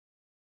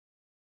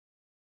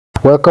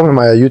Welcome to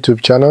my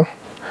YouTube channel.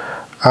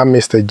 I'm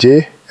Mr.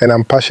 J and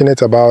I'm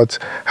passionate about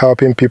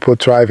helping people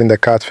thrive in the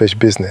catfish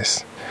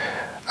business.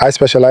 I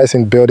specialize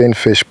in building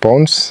fish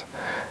ponds,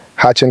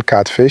 hatching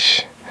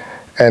catfish,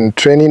 and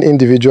training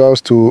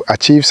individuals to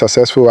achieve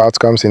successful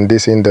outcomes in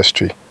this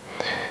industry.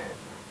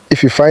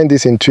 If you find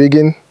this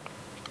intriguing,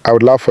 I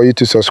would love for you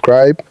to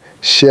subscribe,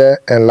 share,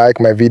 and like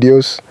my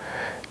videos.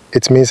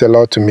 It means a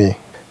lot to me.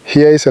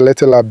 Here is a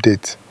little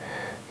update.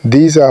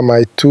 These are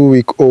my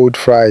 2-week-old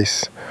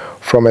fries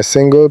from a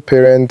single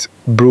parent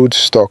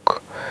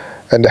broodstock,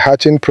 and the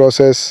hatching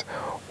process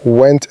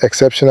went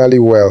exceptionally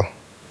well.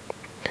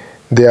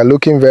 They are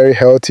looking very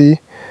healthy,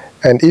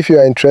 and if you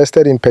are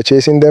interested in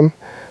purchasing them,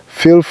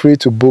 feel free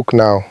to book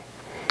now.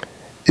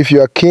 If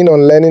you are keen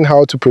on learning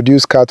how to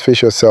produce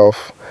catfish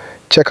yourself,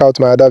 check out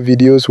my other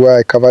videos where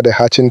I cover the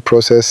hatching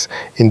process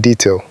in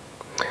detail.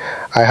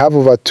 I have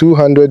over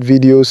 200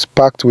 videos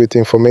packed with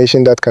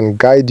information that can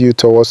guide you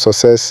towards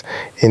success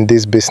in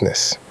this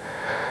business.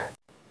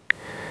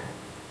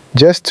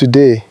 Just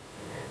today,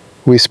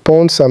 we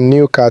spawned some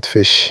new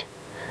catfish.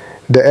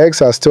 The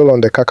eggs are still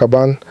on the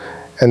kakaban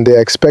and they are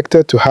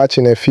expected to hatch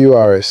in a few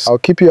hours. I'll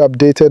keep you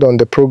updated on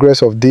the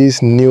progress of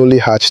these newly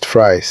hatched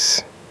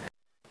fries.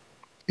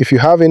 If you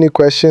have any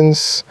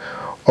questions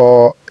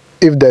or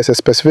if there's a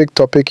specific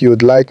topic you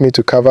would like me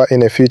to cover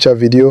in a future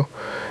video,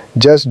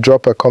 just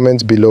drop a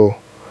comment below.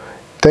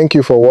 Thank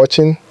you for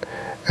watching,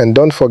 and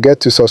don't forget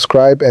to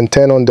subscribe and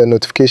turn on the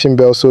notification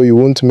bell so you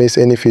won't miss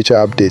any future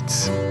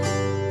updates.